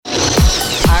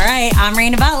Hi, I'm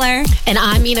Raina Butler. And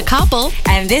I'm Ina Koppel.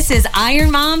 And this is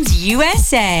Iron Moms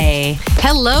USA.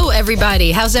 Hello,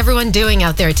 everybody. How's everyone doing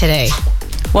out there today?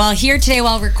 Well, here today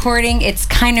while recording, it's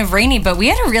kind of rainy, but we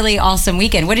had a really awesome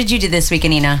weekend. What did you do this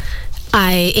weekend, Ina?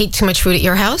 I ate too much food at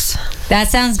your house. That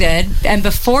sounds good. And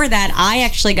before that, I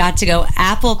actually got to go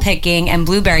apple picking and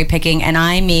blueberry picking, and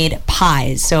I made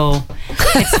pies. So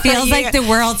it feels like the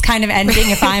world's kind of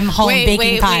ending if I'm home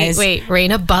baking pies. Wait.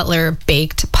 Raina Butler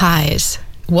baked pies.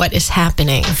 What is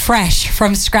happening? Fresh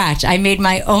from scratch. I made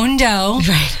my own dough.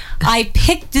 Right. I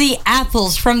picked the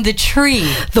apples from the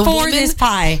tree this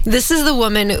pie. This is the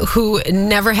woman who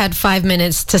never had 5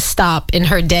 minutes to stop in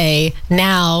her day.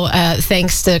 Now,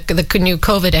 thanks to the new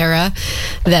COVID era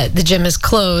that the gym is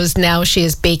closed, now she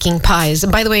is baking pies.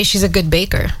 And by the way, she's a good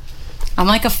baker. I'm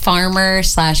like a farmer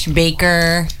 /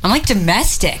 baker. I'm like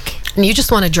domestic. And you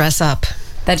just want to dress up.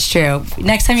 That's true.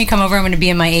 Next time you come over, I'm going to be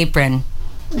in my apron.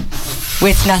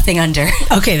 With nothing under.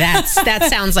 Okay, that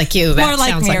sounds like you. More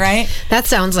like me, right? That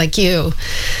sounds like you.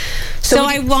 So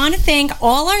I want to thank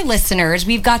all our listeners.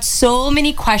 We've got so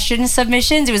many question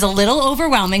submissions. It was a little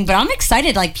overwhelming, but I'm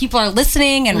excited. Like, people are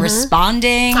listening and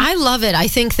responding. I love it. I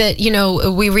think that,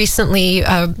 we recently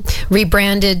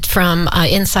rebranded from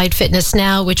Inside Fitness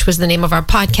Now, which was the name of our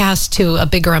podcast, to a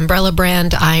bigger umbrella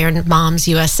brand, Iron Moms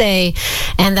USA.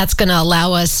 And that's going to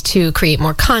allow us to create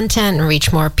more content and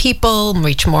reach more people,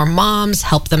 reach more moms,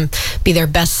 help them be their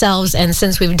best selves. And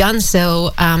since we've done so,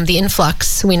 the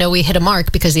influx, we know we hit a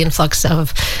mark because the influx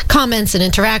of comments and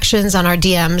interactions on our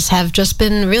DMs have just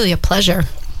been really a pleasure.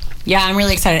 Yeah, I'm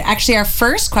really excited. Actually, our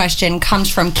first question comes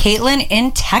from Caitlin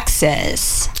in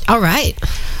Texas. All right.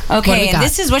 Okay, and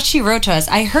this is what she wrote to us.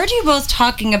 I heard you both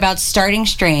talking about starting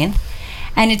strength,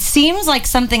 and it seems like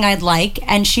something I'd like,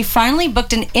 and she finally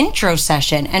booked an intro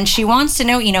session, and she wants to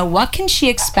know, what can she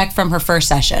expect from her first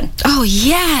session? Oh,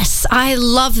 yes. I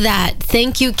love that.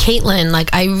 Thank you, Caitlin.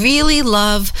 I really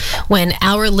love when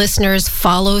our listeners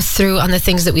follow through on the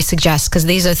things that we suggest, because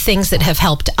these are things that have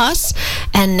helped us,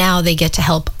 and now they get to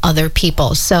help other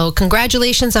people. So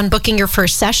congratulations on booking your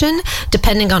first session.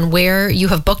 Depending on where you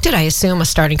have booked it, I assume a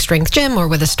starting strength gym or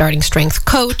with a starting strength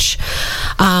coach.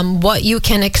 What you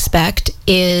can expect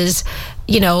is,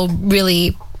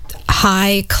 really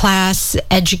high class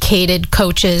educated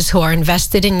coaches who are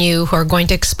invested in you, who are going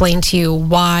to explain to you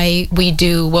why we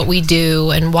do what we do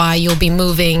and why you'll be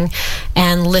moving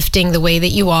and lifting the way that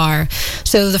you are.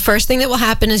 So the first thing that will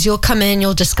happen is you'll come in,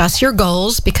 you'll discuss your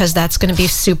goals, because that's going to be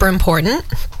super important.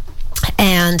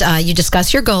 And you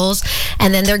discuss your goals,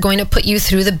 and then they're going to put you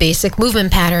through the basic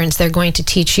movement patterns. They're going to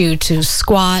teach you to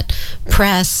squat,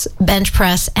 press, bench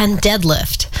press, and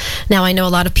deadlift. Now, I know a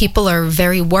lot of people are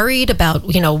very worried about,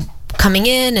 coming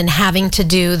in and having to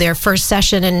do their first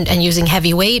session and using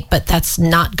heavy weight, but that's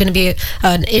not going to be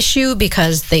an issue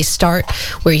because they start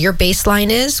where your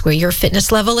baseline is, where your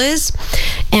fitness level is.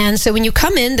 And so when you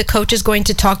come in, the coach is going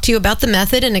to talk to you about the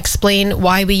method and explain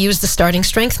why we use the starting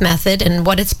strength method and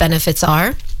what its benefits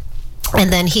are.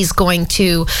 And then he's going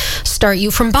to start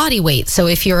you from body weight. So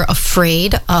if you're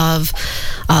afraid of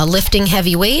lifting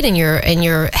heavy weight and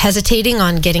you're hesitating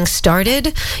on getting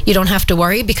started, you don't have to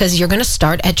worry, because you're going to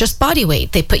start at just body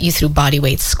weight. They put you through body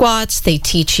weight squats. They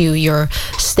teach you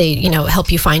help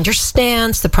you find your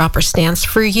stance, the proper stance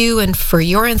for you and for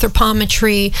your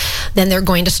anthropometry. Then they're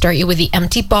going to start you with the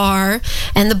empty bar,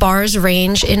 and the bars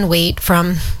range in weight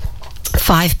from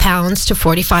 5 pounds to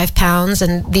 45 pounds,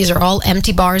 and these are all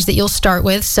empty bars that you'll start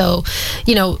with. So,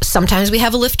 sometimes we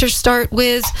have a lifter start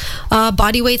with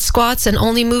body weight squats and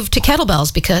only move to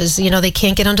kettlebells because, they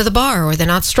can't get under the bar or they're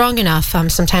not strong enough.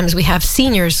 Sometimes we have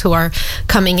seniors who are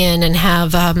coming in and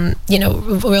have,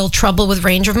 real trouble with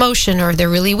range of motion, or they're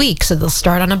really weak, so they'll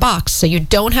start on a box. So you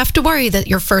don't have to worry that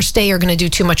your first day you're going to do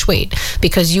too much weight,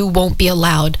 because you won't be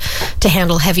allowed to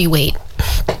handle heavy weight.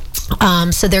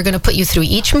 So they're going to put you through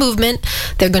each movement.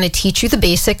 They're going to teach you the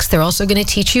basics. They're also going to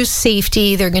teach you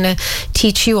safety. They're going to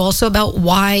teach you also about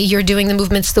why you're doing the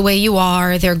movements the way you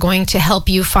are. They're going to help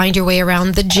you find your way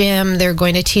around the gym. They're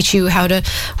going to teach you how to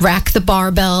rack the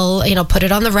barbell, put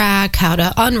it on the rack, how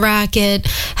to unrack it,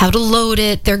 how to load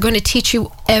it. They're going to teach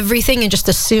you everything and just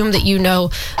assume that you know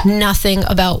nothing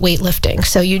about weightlifting.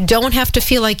 So you don't have to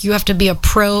feel like you have to be a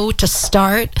pro to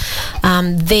start.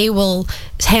 They will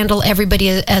handle everybody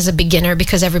as a beginner,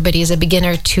 because everybody is a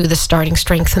beginner to the starting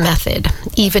strength method,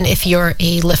 even if you're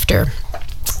a lifter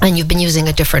and you've been using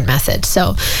a different method.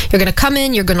 So you're going to come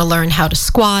in, you're going to learn how to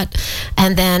squat,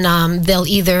 and then they'll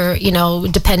either,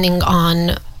 depending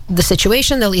on the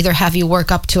situation. They'll either have you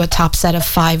work up to a top set of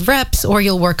 5 reps, or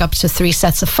you'll work up to 3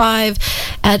 sets of 5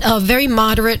 at a very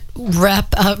moderate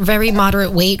very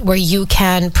moderate weight, where you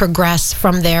can progress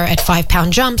from there at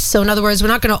 5-pound jumps. So in other words, we're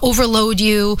not going to overload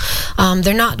you.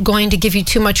 They're not going to give you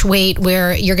too much weight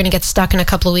where you're going to get stuck in a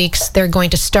couple of weeks. They're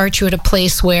going to start you at a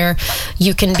place where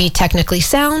you can be technically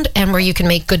sound and where you can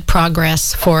make good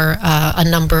progress for a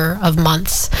number of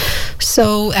months.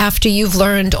 So after you've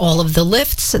learned all of the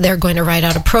lifts, they're going to write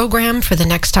out a program for the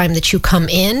next time that you come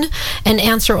in and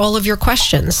answer all of your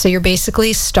questions. So you're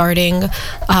basically starting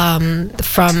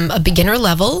from a beginner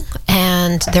level,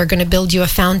 and they're going to build you a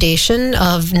foundation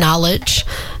of knowledge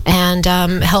and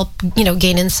help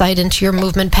gain insight into your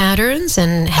movement patterns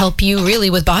and help you really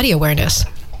with body awareness.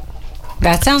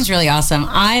 That sounds really awesome.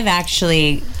 I've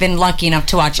actually been lucky enough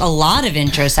to watch a lot of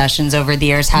intro sessions over the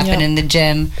years happen in the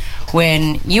gym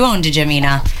when you owned a gym,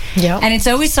 Ina. Yep. And it's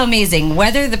always so amazing,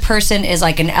 whether the person is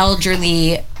like an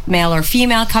elderly male or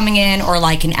female coming in or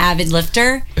like an avid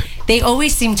lifter, they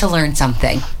always seem to learn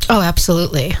something. Oh,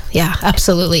 absolutely. Yeah,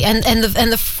 absolutely. And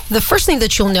the first thing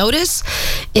that you'll notice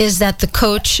is that the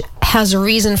coach has a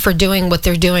reason for doing what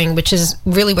they're doing, which is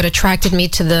really what attracted me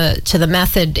to the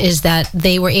method, is that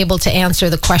they were able to answer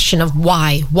the question of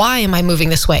why. Why am I moving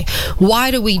this way?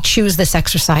 Why do we choose this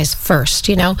exercise first,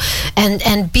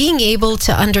 And being able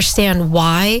to understand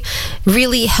why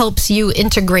really helps you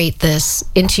integrate this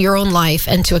into your own life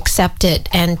and to accept it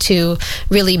and to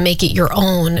really make it your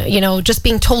own. Just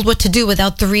being told what to do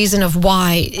without the reason of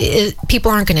why,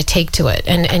 people aren't going to take to it.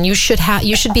 And you should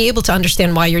be able to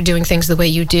understand why you're doing things the way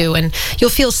you do, and you'll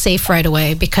feel safe right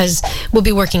away because we'll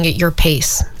be working at your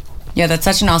pace. Yeah, that's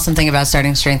such an awesome thing about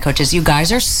starting strength coaches. You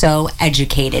guys are so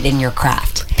educated in your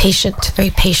craft. Patient,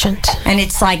 very patient. And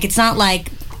it's not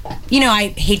like,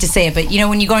 I hate to say it, but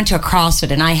when you go into a CrossFit,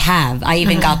 and I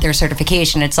even got their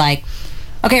certification, it's like,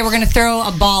 okay, we're going to throw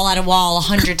a ball at a wall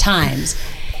 100 times.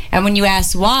 And when you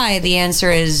ask why, the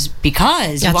answer is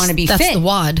because you want to be fit. That's the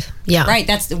WOD. Yeah. Right.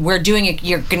 We're doing it.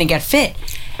 You're going to get fit.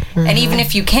 Mm-hmm. And even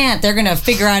if you can't, they're going to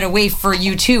figure out a way for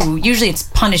you too. Usually it's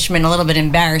punishment, a little bit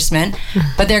embarrassment,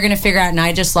 but they're going to figure out. And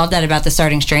I just love that about the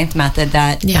starting strength method,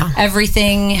 that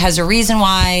everything has a reason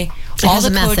why. All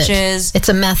the coaches. It's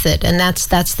a method, and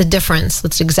that's the difference.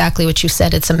 That's exactly what you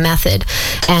said. It's a method,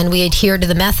 and we adhere to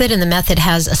the method, and the method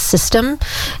has a system,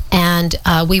 and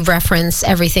we reference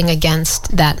everything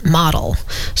against that model.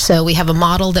 So we have a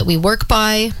model that we work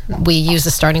by. We use the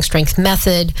starting strength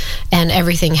method, and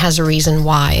everything has a reason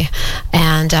why.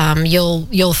 And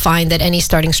you'll find that any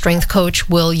starting strength coach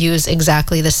will use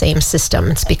exactly the same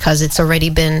system. It's because it's already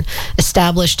been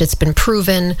established. It's been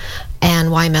proven.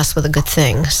 And why mess with a good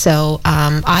thing? So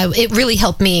it really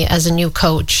helped me as a new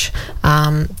coach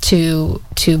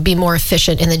to be more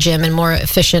efficient in the gym and more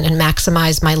efficient and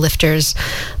maximize my lifters'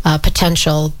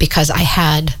 potential, because I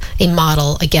had a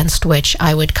model against which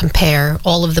I would compare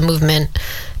all of the movement,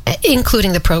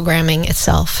 including the programming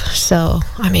itself. So,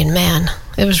 man,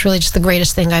 it was really just the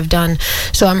greatest thing I've done.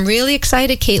 So I'm really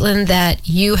excited, Caitlin, that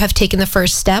you have taken the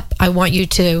first step. I want you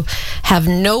to have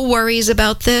no worries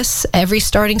about this. Every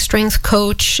starting strength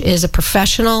coach is a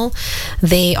professional.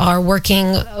 They are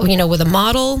working, with a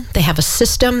model. They have a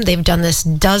system. They've done this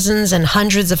dozens and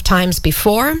hundreds of times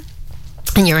before.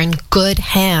 And you're in good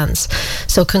hands.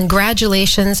 So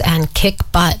congratulations and kick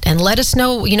butt. And let us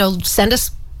know, send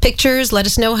us pictures, let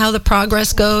us know how the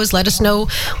progress goes, let us know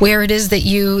where it is that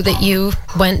you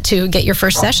went to get your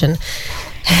first session.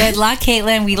 Good luck,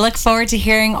 Caitlin. We look forward to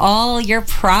hearing all your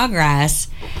progress.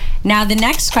 Now, the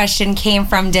next question came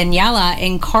from Daniela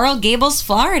in Coral Gables,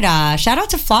 Florida. Shout out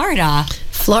to Florida.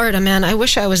 Florida, man. I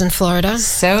wish I was in Florida.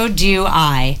 So do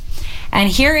I.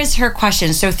 And here is her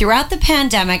question. So throughout the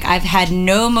pandemic, I've had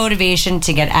no motivation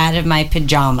to get out of my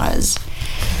pajamas.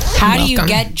 How do you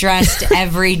get dressed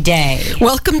every day?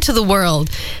 Welcome to the world.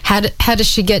 How does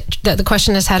she get, the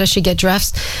question is, how does she get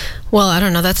dressed? Well, I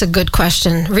don't know. That's a good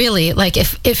question. Really, like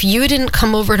if you didn't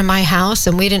come over to my house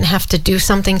and we didn't have to do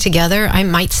something together, I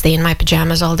might stay in my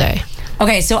pajamas all day.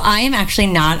 Okay, so I am actually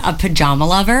not a pajama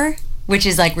lover, which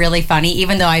is like really funny,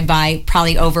 even though I buy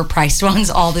probably overpriced ones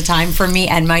all the time for me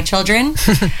and my children.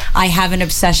 I have an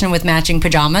obsession with matching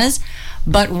pajamas.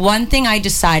 But one thing I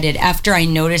decided after I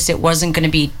noticed it wasn't going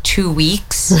to be 2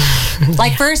 weeks.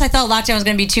 Like first I thought lockdown was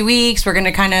going to be 2 weeks. We're going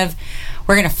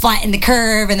to flatten the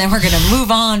curve and then we're going to move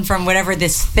on from whatever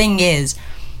this thing is.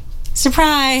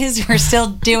 Surprise, we're still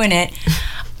doing it.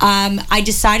 I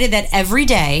decided that every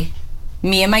day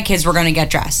me and my kids were going to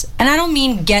get dressed. And I don't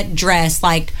mean get dressed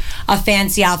like a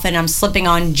fancy outfit and I'm slipping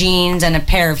on jeans and a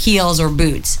pair of heels or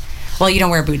boots. Well, you don't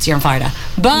wear boots, you're in Florida.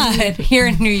 But here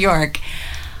in New York,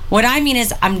 What I mean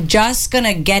is I'm just going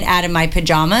to get out of my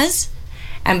pajamas.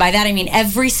 And by that, I mean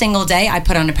every single day I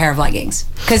put on a pair of leggings.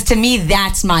 Because to me,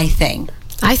 that's my thing.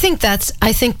 I think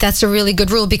that's a really good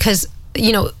rule because,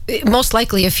 you know, most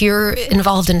likely if you're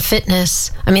involved in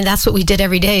fitness, I mean, that's what we did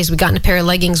every day is we got in a pair of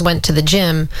leggings, went to the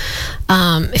gym.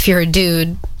 If you're a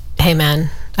dude, hey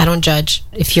man, I don't judge.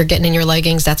 If you're getting in your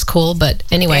leggings, that's cool. But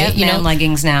anyway, They have man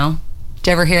leggings now. Did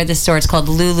you ever hear this store? It's called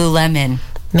Lululemon.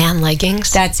 Man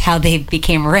leggings? That's how they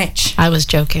became rich. I was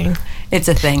joking. It's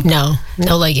a thing. No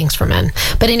leggings for men.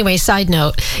 But anyway, side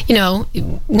note, you know,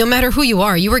 no matter who you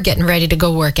are, you were getting ready to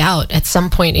go work out at some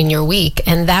point in your week.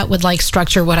 And that would like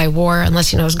structure what I wore,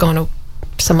 unless, you know, I was going to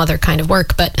some other kind of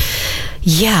work. But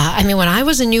yeah, I mean, when I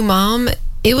was a new mom,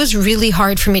 it was really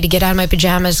hard for me to get out of my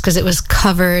pajamas because it was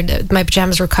covered. My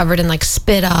pajamas were covered in like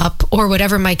spit up or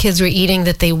whatever my kids were eating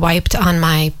that they wiped on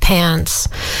my pants.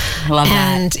 Love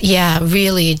and that. Yeah,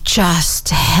 really just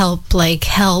help.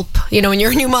 You know, when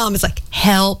you're a new mom, it's like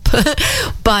help.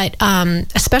 But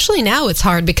especially now it's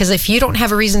hard because if you don't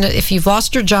have a reason to, if you've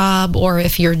lost your job or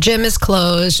if your gym is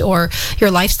closed or your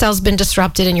lifestyle's been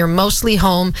disrupted and you're mostly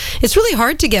home, it's really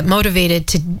hard to get motivated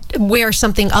to wear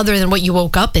something other than what you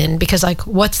woke up in because like,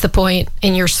 what's the point?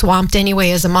 And you're swamped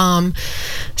anyway as a mom.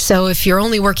 So if you're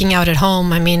only working out at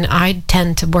home, I mean, I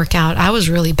tend to work out. I was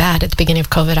really bad at the beginning of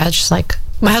COVID. I was just like,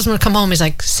 my husband would come home, he's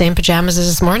like, same pajamas as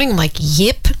this morning? I'm like,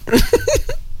 yep.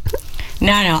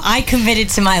 No, I committed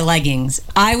to my leggings.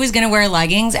 I was going to wear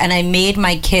leggings, and I made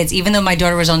my kids, even though my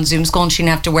daughter was on Zoom school and she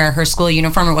didn't have to wear her school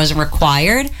uniform, it wasn't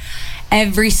required.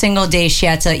 Every single day she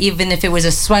had to, even if it was a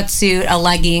sweatsuit, a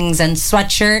leggings, and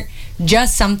sweatshirt,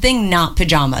 just something, not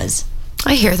pajamas.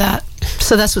 I hear that.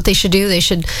 So that's what they should do. They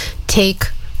should take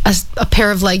a pair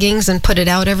of leggings and put it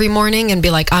out every morning and be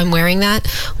like, I'm wearing that.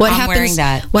 What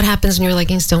happens when your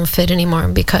leggings don't fit anymore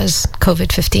because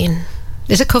COVID-15?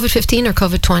 Is it COVID-15 or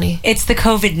COVID-20? It's the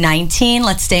COVID-19.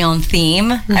 Let's stay on theme.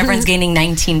 Mm-hmm. Everyone's gaining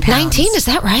 19 pounds. 19? Is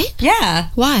that right? Yeah.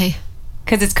 Why?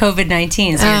 Because it's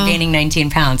COVID-19, so you're gaining 19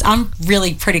 pounds. I'm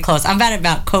really pretty close. I'm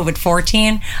about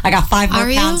COVID-14. I got 5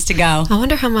 more pounds to go. I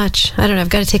wonder how much. I don't know. I've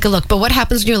got to take a look. But what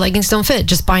happens when your leggings don't fit?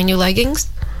 Just buy new leggings?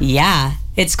 Yeah.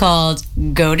 It's called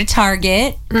go to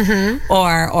Target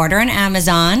or order on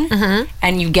Amazon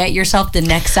and you get yourself the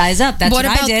next size up. That's what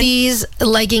I did. What about these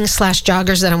leggings /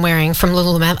 joggers that I'm wearing from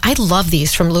Lululemon? I love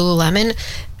these from Lululemon.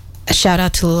 A shout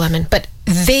out to Lululemon. But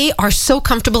they are so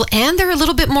comfortable and they're a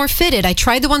little bit more fitted. I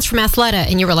tried the ones from Athleta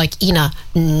and you were like, Ina,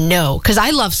 no. Because I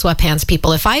love sweatpants,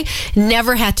 people. If I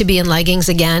never had to be in leggings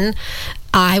again,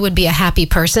 I would be a happy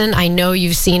person. I know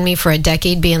you've seen me for a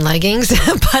decade be in leggings,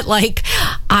 but like,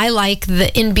 I like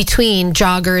the in-between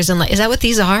joggers and like, is that what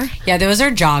these are? Yeah, those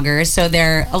are joggers. So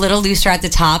they're a little looser at the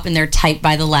top and they're tight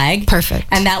by the leg. Perfect.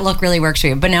 And that look really works for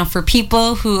you. But now for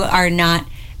people who are not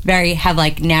have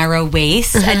like narrow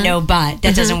waists and no butt,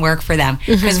 that doesn't work for them.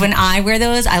 Because when I wear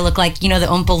those, I look like, you know, the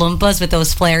Oompa Loompas with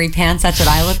those flary pants. That's what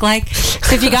I look like.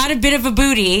 So if you got a bit of a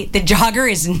booty, the jogger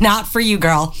is not for you,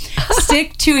 girl.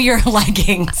 Stick to your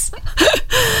leggings.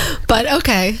 But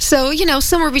okay, so, you know,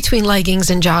 somewhere between leggings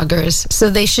and joggers.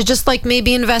 So they should just like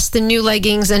maybe invest in new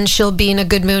leggings and she'll be in a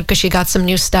good mood because she got some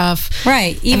new stuff.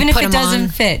 Right. Even if it doesn't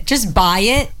fit, just buy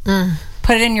it.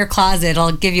 Put it in your closet.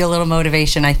 It'll give you a little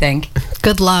motivation, I think.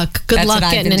 Good luck. Good luck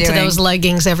getting into those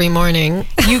leggings every morning.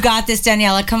 You got this,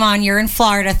 Daniela. Come on, you're in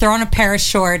Florida. Throw on a pair of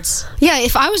shorts. Yeah,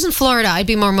 if I was in Florida, I'd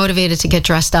be more motivated to get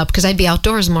dressed up because I'd be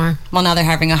outdoors more. Well, now they're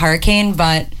having a hurricane,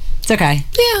 but it's okay.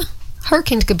 Yeah,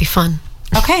 hurricanes could be fun.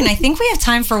 Okay, and I think we have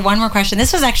time for one more question.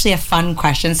 This was actually a fun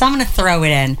question, so I'm going to throw it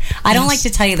in. I don't like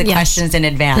to tell you the questions in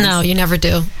advance. No, you never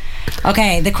do.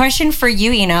 Okay, the question for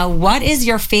you, Ina, what is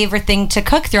your favorite thing to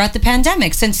cook throughout the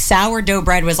pandemic? Since sourdough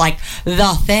bread was like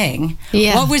the thing,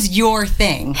 what was your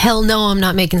thing? Hell no, I'm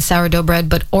not making sourdough bread,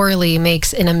 but Orly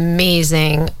makes an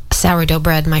amazing sourdough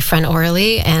bread, my friend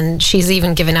Orly, and she's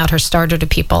even given out her starter to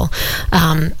people.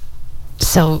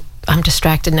 So I'm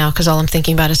distracted now because all I'm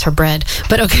thinking about is her bread.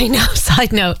 But okay, now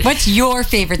side note. What's your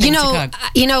favorite thing to cook?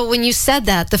 You know, when you said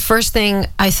that, the first thing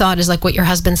I thought is like what your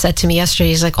husband said to me yesterday.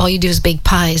 He's like, all you do is bake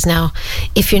pies. Now,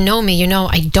 if you know me, you know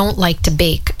I don't like to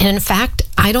bake. And in fact,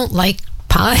 I don't like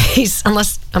pies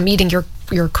unless I'm eating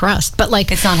your crust. But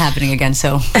like, it's not happening again,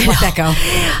 so let that go.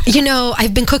 You know,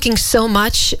 I've been cooking so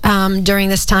much during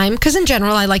this time because in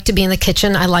general, I like to be in the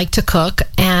kitchen. I like to cook.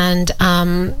 And,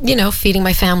 you know, feeding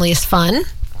my family is fun.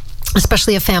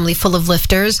 Especially a family full of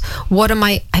lifters.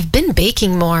 I've been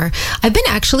baking more. I've been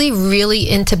actually really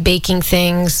into baking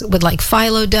things with like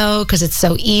phyllo dough because it's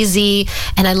so easy.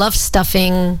 And I love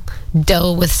stuffing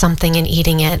dough with something and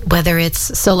eating it, whether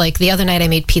it's, so like the other night I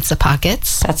made pizza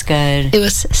pockets. That's good. It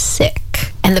was sick.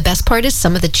 And And the best part is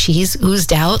some of the cheese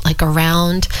oozed out like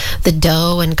around the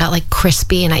dough and got like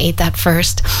crispy, and I ate that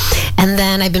first. And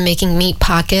then I've been making meat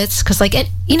pockets because like,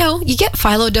 you get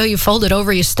phyllo dough, you fold it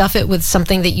over, you stuff it with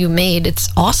something that you made. It's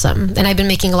awesome. And I've been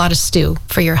making a lot of stew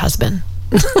for your husband.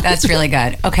 That's really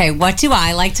good. Okay, what do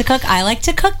I like to cook? I like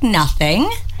to cook nothing.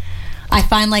 I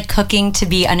find like cooking to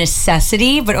be a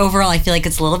necessity, but overall I feel like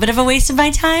it's a little bit of a waste of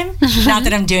my time. Not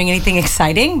that I'm doing anything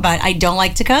exciting, but I don't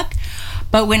like to cook.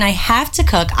 But when I have to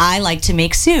cook, I like to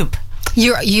make soup.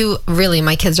 You really,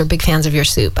 my kids are big fans of your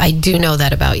soup. I do know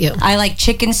that about you. I like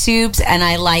chicken soups, and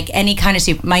I like any kind of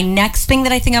soup. My next thing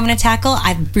that I think I'm going to tackle,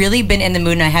 I've really been in the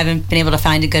mood and I haven't been able to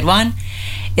find a good one,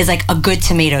 is like a good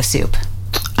tomato soup.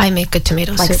 I make good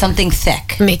tomato soup. Like something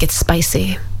thick. Make it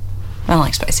spicy. I don't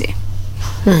like spicy.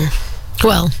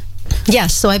 Well,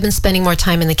 yes, so I've been spending more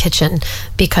time in the kitchen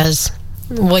because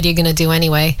what are you going to do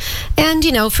anyway? And,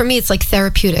 for me, it's like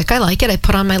therapeutic. I like it. I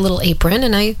put on my little apron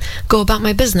and I go about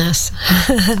my business.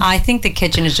 I think the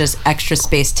kitchen is just extra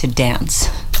space to dance.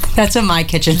 That's what my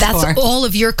kitchen's for. That's all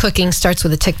of your cooking starts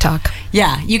with a TikTok.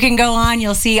 Yeah, you can go on.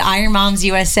 You'll see Iron Moms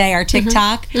USA, our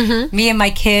TikTok. Me and my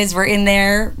kids were in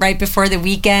there right before the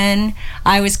weekend.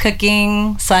 I was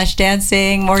cooking /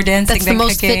 dancing, more dancing That's than the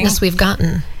most cooking. fitness we've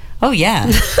gotten. Oh, yeah.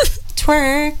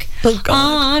 Twerk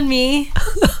on me.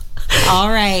 All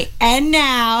right. And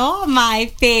now,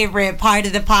 my favorite part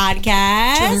of the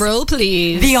podcast. Drum roll,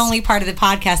 please. The only part of the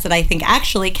podcast that I think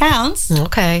actually counts.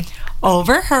 Okay.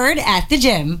 Overheard at the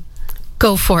gym.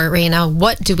 Go for it, Raina.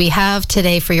 What do we have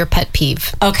today for your pet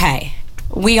peeve? Okay.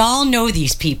 We all know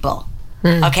these people.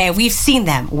 Okay, we've seen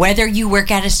them. Whether you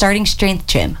work at a starting strength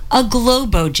gym, a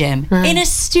Globo gym, in a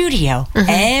studio,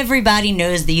 everybody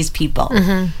knows these people.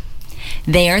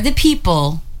 They are the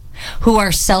people who are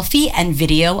selfie and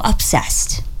video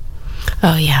obsessed.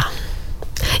 Oh, yeah.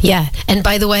 Yeah. And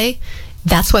by the way,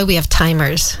 that's why we have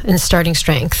timers in starting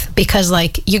strength, because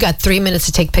like you got 3 minutes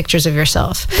to take pictures of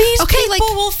yourself. These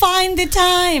people will find the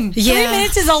time. Yeah. 3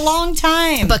 minutes is a long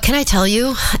time. But can I tell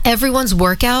you, everyone's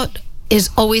workout is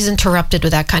always interrupted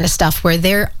with that kind of stuff where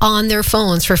they're on their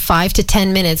phones for 5 to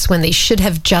 10 minutes when they should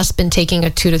have just been taking a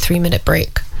 2 to 3 minute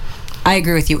break. I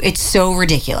agree with you. It's so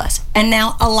ridiculous. And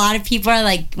now a lot of people are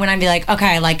like, when I be like,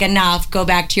 okay, like enough, go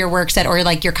back to your work set, or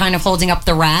like you're kind of holding up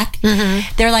the rack.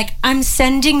 They're like, I'm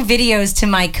sending videos to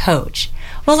my coach.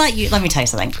 Well, let me tell you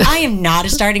something. I am not a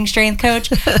starting strength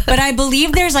coach, but I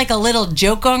believe there's like a little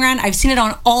joke going around. I've seen it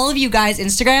on all of you guys'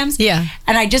 Instagrams. Yeah.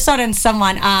 And I just saw it on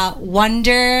someone,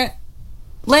 Wonderlust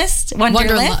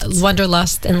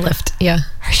and Lift, yeah.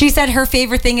 She said her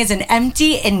favorite thing is an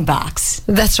empty inbox.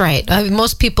 That's right.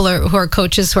 Most people who are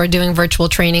coaches who are doing virtual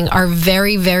training are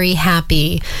very, very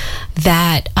happy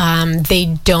that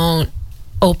they don't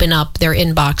open up their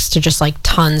inbox to just like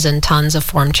tons and tons of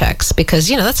form checks, because,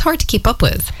 that's hard to keep up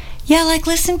with. Yeah, like,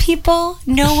 listen, people,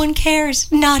 no one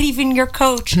cares. Not even your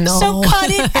coach. No. So cut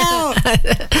it out.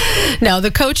 No, the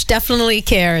coach definitely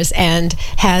cares and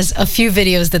has a few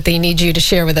videos that they need you to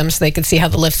share with them so they can see how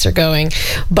the lifts are going.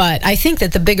 But I think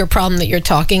that the bigger problem that you're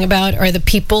talking about are the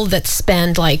people that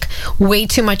spend like way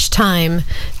too much time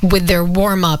with their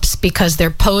warm-ups because they're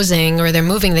posing or they're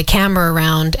moving the camera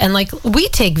around. And like, we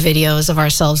take videos of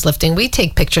ourselves lifting. We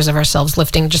take pictures of ourselves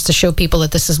lifting just to show people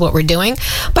that this is what we're doing.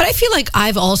 But I feel like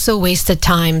I've also wasted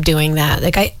time doing that.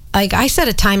 Like I set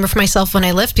a timer for myself when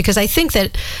I lift, because I think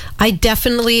that I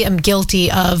definitely am guilty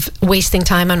of wasting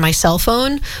time on my cell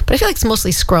phone, but I feel like it's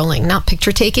mostly scrolling, not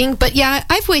picture taking. But yeah,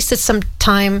 I've wasted some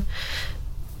time.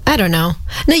 I don't know.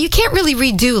 No, you can't really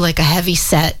redo like a heavy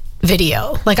set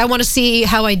video. Like, I want to see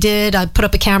how I did. I put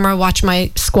up a camera, watch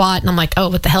my squat, and I'm like, oh,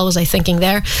 what the hell was I thinking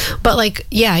there? But like,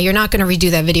 yeah, you're not going to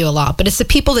redo that video a lot. But it's the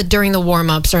people that during the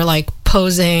warm-ups are like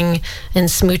posing and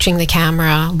smooching the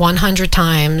camera 100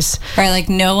 times. Right, like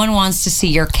no one wants to see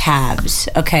your calves.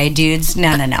 Okay, dudes?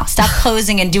 No. Stop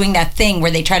posing and doing that thing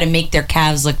where they try to make their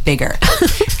calves look bigger.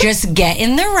 Just get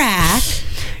in the rack,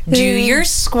 do your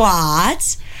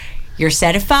squats, your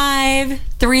set of 5,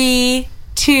 3,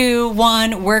 2,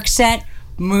 1, work set,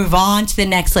 move on to the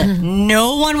next lift.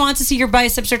 No one wants to see your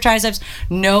biceps or triceps.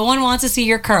 No one wants to see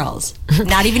your curls.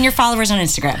 Not even your followers on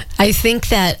Instagram. I think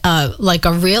that like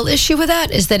a real issue with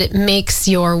that is that it makes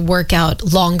your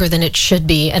workout longer than it should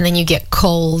be, and then you get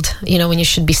cold, when you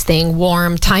should be staying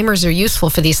warm. Timers are useful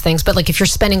for these things, but like if you're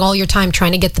spending all your time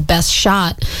trying to get the best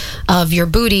shot of your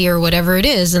booty or whatever it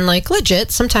is, and like legit,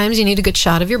 sometimes you need a good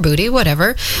shot of your booty,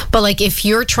 whatever. But like if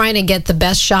you're trying to get the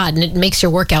best shot and it makes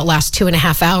your workout last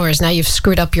 2.5 hours, now you've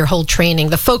screwed up your whole training.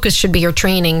 The focus should be your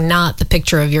training, not the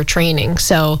picture of your training.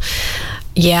 So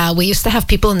yeah, we used to have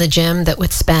people in the gym that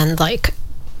would spend like,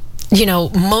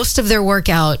 most of their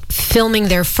workout filming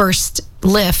their first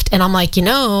lift, and I'm like,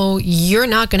 you're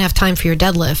not going to have time for your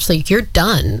deadlift. Like, you're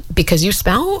done because you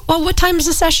spent, well, what time does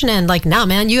the session end? Like, nah,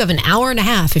 man, you have an hour and a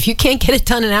half. If you can't get it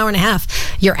done in an hour and a half,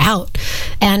 you're out.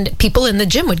 And people in the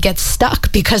gym would get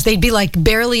stuck because they'd be like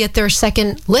barely at their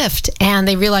second lift, and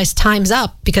they realize time's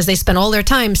up because they spent all their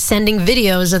time sending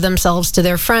videos of themselves to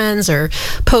their friends or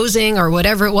posing or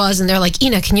whatever it was. And they're like,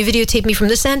 Ina, can you videotape me from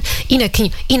this end? Ina,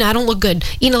 I don't look good.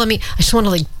 Ina, I just want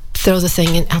to like throw the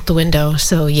thing out the window.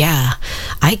 So yeah,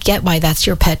 I get why that's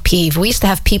your pet peeve. We used to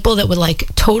have people that would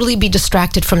like totally be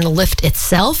distracted from the lift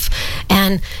itself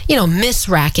and, miss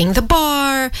racking the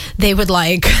bar. They would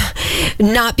like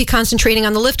not be concentrating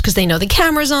on the lift because they know the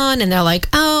camera's on, and they're like,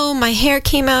 oh, my hair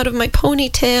came out of my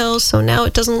ponytail, so now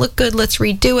it doesn't look good. Let's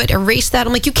redo it. Erase that.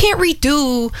 I'm like, you can't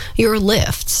redo your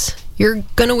lifts. You're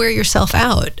going to wear yourself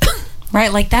out.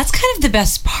 Right, like that's kind of the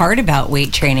best part about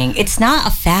weight training. It's not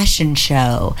a fashion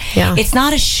show. Yeah. It's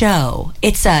not a show.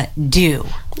 It's a do.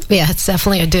 Yeah, it's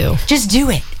definitely a do. Just do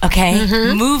it, okay?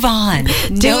 Mm-hmm. Move on.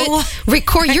 Do it.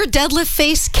 Record. Your deadlift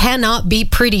face cannot be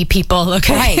pretty, people,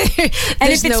 okay? Right. And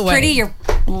if it's pretty, you're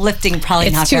lifting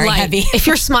probably not very heavy. If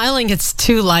you're smiling, it's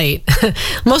too light.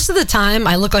 Most of the time,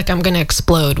 I look like I'm going to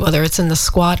explode, whether it's in the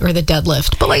squat or the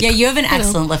deadlift. But yeah, you have an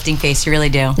excellent lifting face. You really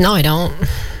do. No, I don't.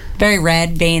 Very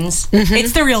red, veins. Mm-hmm.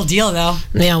 It's the real deal, though.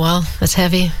 Yeah, well, that's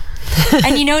heavy.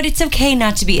 And you know what? It's okay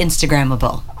not to be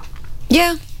Instagrammable.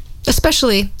 Yeah,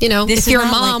 especially, if you're a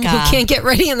mom who can't get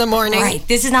ready in the morning. Right.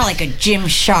 This is not like a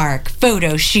Gymshark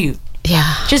photo shoot.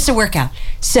 Yeah. Just a workout.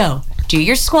 So, do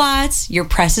your squats, your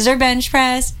presses or bench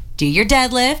press, do your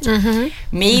deadlift,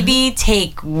 maybe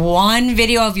take one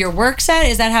video of your work set.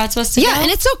 Is that how it's supposed to go? Yeah,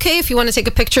 and it's okay if you want to take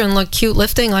a picture and look cute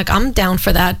lifting. Like, I'm down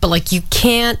for that, but like, you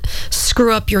can't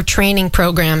screw up your training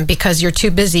program because you're too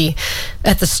busy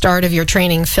at the start of your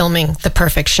training filming the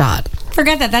perfect shot.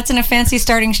 Forget that. That's in a fancy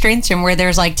starting strength gym where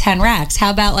there's like 10 racks.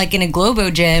 How about like in a Globo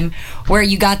gym where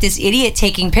you got this idiot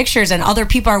taking pictures and other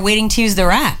people are waiting to use the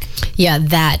rack? Yeah,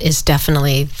 that is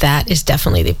definitely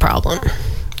the problem.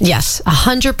 Yes,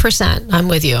 100%. I'm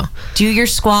with you. Do your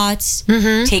squats.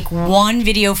 Take one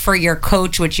video for your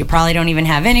coach, which you probably don't even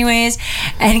have anyways,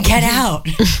 and get out.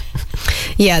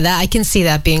 Yeah, that I can see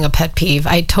that being a pet peeve.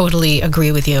 I totally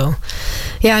agree with you.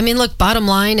 Yeah, I mean, look, bottom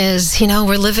line is,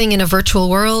 we're living in a virtual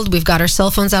world. We've got our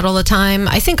cell phones out all the time.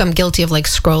 I think I'm guilty of like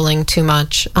scrolling too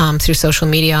much through social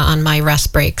media on my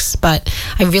rest breaks, but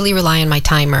I really rely on my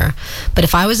timer. But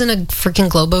if I was in a freaking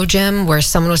Globo gym where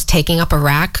someone was taking up a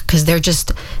rack because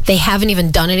they haven't even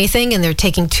done anything and they're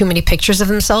taking too many pictures of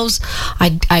themselves,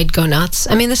 I'd go nuts.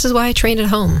 I mean, this is why I trained at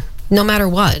home. No matter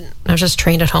what, I was just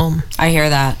trained at home. I hear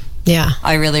that. Yeah.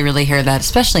 I really, really hear that,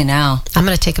 especially now. I'm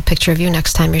going to take a picture of you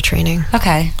next time you're training.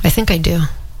 Okay. I think I do.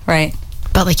 Right.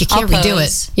 But like, you can't redo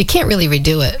it. You can't really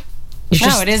redo it.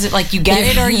 It is like you get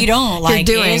it or you don't. Like, it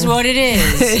is what it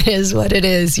is. It is what it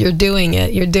is. You're doing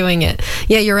it.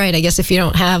 Yeah, you're right. I guess if you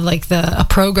don't have like a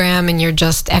program and you're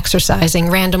just exercising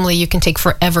randomly, you can take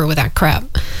forever with that crap.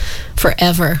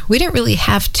 Forever. We didn't really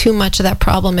have too much of that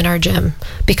problem in our gym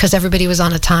because everybody was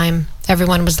on a time.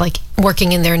 Everyone was like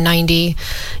working in their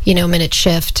 90-minute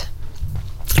shift.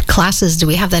 Classes, do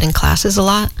we have that in classes a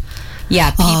lot?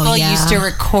 Yeah, people used to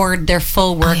record their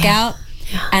full workout. Yeah.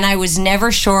 And I was never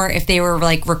sure if they were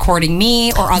like recording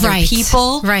me or other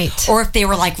people, right? Or if they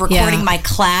were like recording my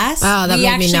class. Oh, that we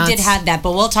made me nuts. actually did have that,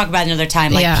 but we'll talk about it another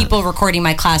time. Like people recording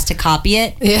my class to copy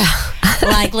it. Yeah.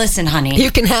 Like, listen, honey, you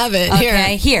can have it.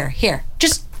 Okay, here.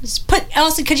 Just put.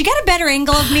 Also, could you get a better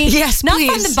angle of me? Yes, not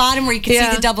please. from the bottom where you can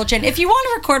see the double chin. If you want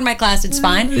to record my class, it's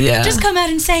fine. Yeah. Just come out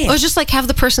and say it. Or just like have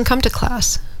the person come to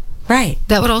class. Right.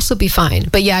 That would also be fine.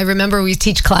 But yeah, I remember we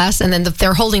teach class and then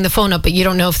they're holding the phone up, but you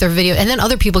don't know if they're video. And then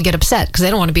other people get upset because they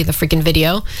don't want to be in the freaking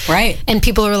video. Right. And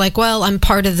people are like, well, I'm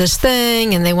part of this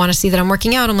thing and they want to see that I'm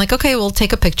working out. I'm like, okay, we'll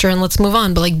take a picture and let's move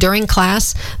on. But like during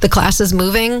class, the class is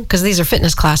moving because these are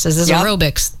fitness classes. This is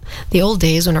aerobics. The old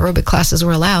days when aerobic classes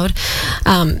were allowed,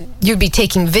 you'd be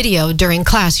taking video during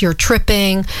class. You're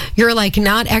tripping. You're like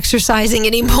not exercising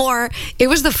anymore. It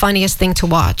was the funniest thing to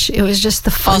watch. It was just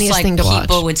the funniest thing to watch.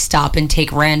 People would stop and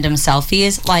take random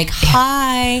selfies. Like,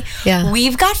 hi,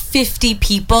 we've got 50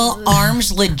 people,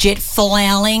 arms legit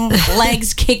flailing,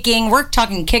 legs kicking. We're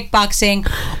talking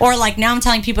kickboxing. Or like now I'm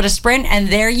telling people to sprint, and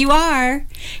there you are,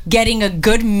 getting a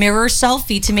good mirror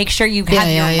selfie to make sure you have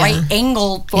your right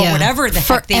angle or whatever the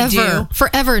heck they do.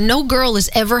 Forever. No girl is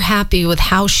ever happy with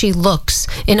how she looks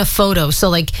in a photo. So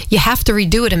like you have to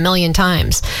redo it a million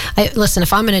times. Listen,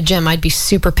 if I'm in a gym, I'd be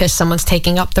super pissed someone's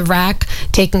taking up the rack,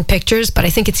 taking pictures, but I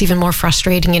think it's even more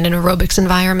frustrating in an aerobics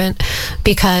environment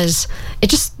because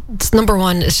it's number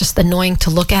one, it's just annoying to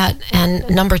look at. And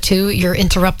number two, you're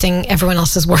interrupting everyone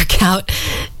else's workout.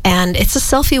 And it's a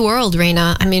selfie world,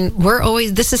 Raina. I mean,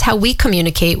 this is how we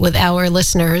communicate with our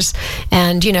listeners.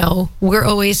 And, we're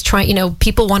always trying,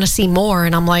 people want to see more.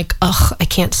 And I'm like, ugh, I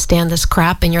can't stand this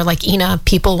crap. And you're like, Ina,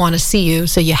 people want to see you,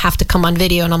 so you have to come on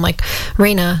video. And I'm like,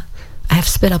 Raina, I have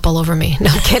spit up all over me. No,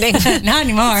 I'm kidding. Not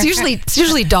anymore. It's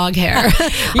usually dog hair.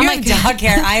 You have dog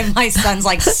hair. I have my son's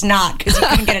snot because he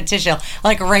couldn't get a tissue,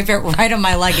 right on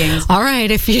my leggings. All right,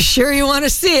 if you're sure you want to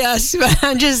see us, but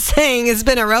I'm just saying it's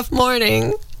been a rough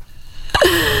morning.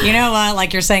 You know what?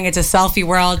 Like you're saying, it's a selfie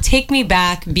world. Take me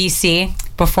back, BC,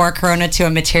 before Corona, to a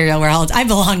material world. I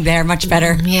belong there much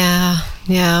better. Yeah.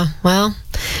 Well,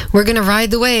 we're going to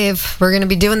ride the wave. We're going to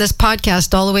be doing this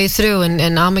podcast all the way through,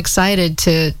 and I'm excited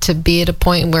to be at a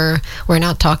point where we're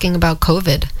not talking about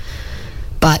COVID.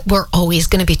 But we're always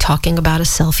going to be talking about a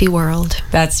selfie world.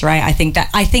 That's right. I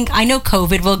know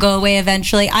COVID will go away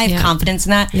eventually. I have confidence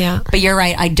in that. Yeah. But you're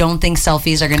right. I don't think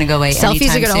selfies are going to go away.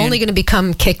 Selfies are only going to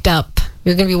become kicked up.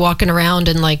 You're going to be walking around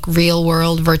in real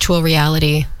world virtual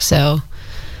reality. So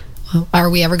are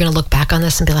we ever going to look back on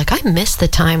this and be like, I missed the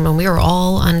time when we were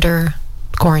all under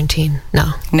quarantine?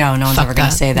 No. No one's ever going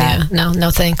to say that. Yeah. No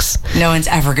thanks. No one's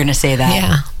ever going to say that.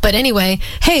 Yeah. But anyway,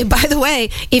 hey, by the way,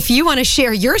 if you want to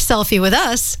share your selfie with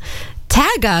us,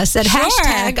 tag us at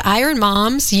hashtag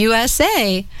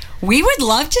IronMomsUSA. We would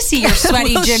love to see your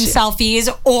sweaty gym selfies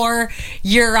or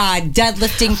your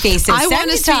deadlifting faces. I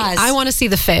want to see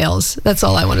the fails. That's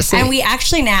all I want to see. And we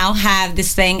actually now have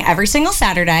this thing every single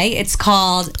Saturday. It's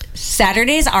called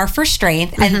Saturdays Are for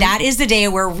Strength. And that is the day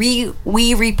where we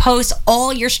repost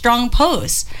all your strong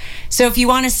posts. So if you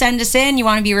want to send us in, you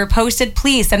want to be reposted,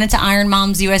 please send it to Iron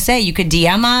Moms USA. You could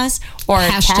DM us or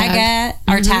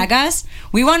tag us.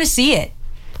 We want to see it.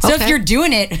 So if you're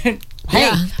doing it... Hey,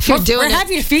 we're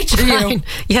happy to feature you.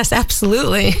 Yes,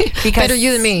 absolutely. Because better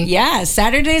you than me. Yeah,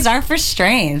 Saturdays are for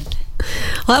strength.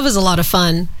 Well, that was a lot of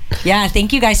fun. Yeah,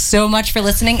 thank you guys so much for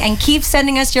listening, and keep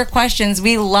sending us your questions.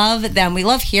 We love them. We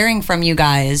love hearing from you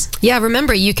guys. Yeah,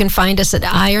 remember, you can find us at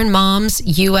Iron Moms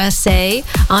USA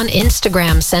on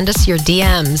Instagram. Send us your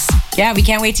DMs. Yeah, we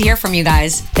can't wait to hear from you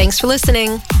guys. Thanks for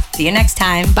listening. See you next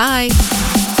time. Bye.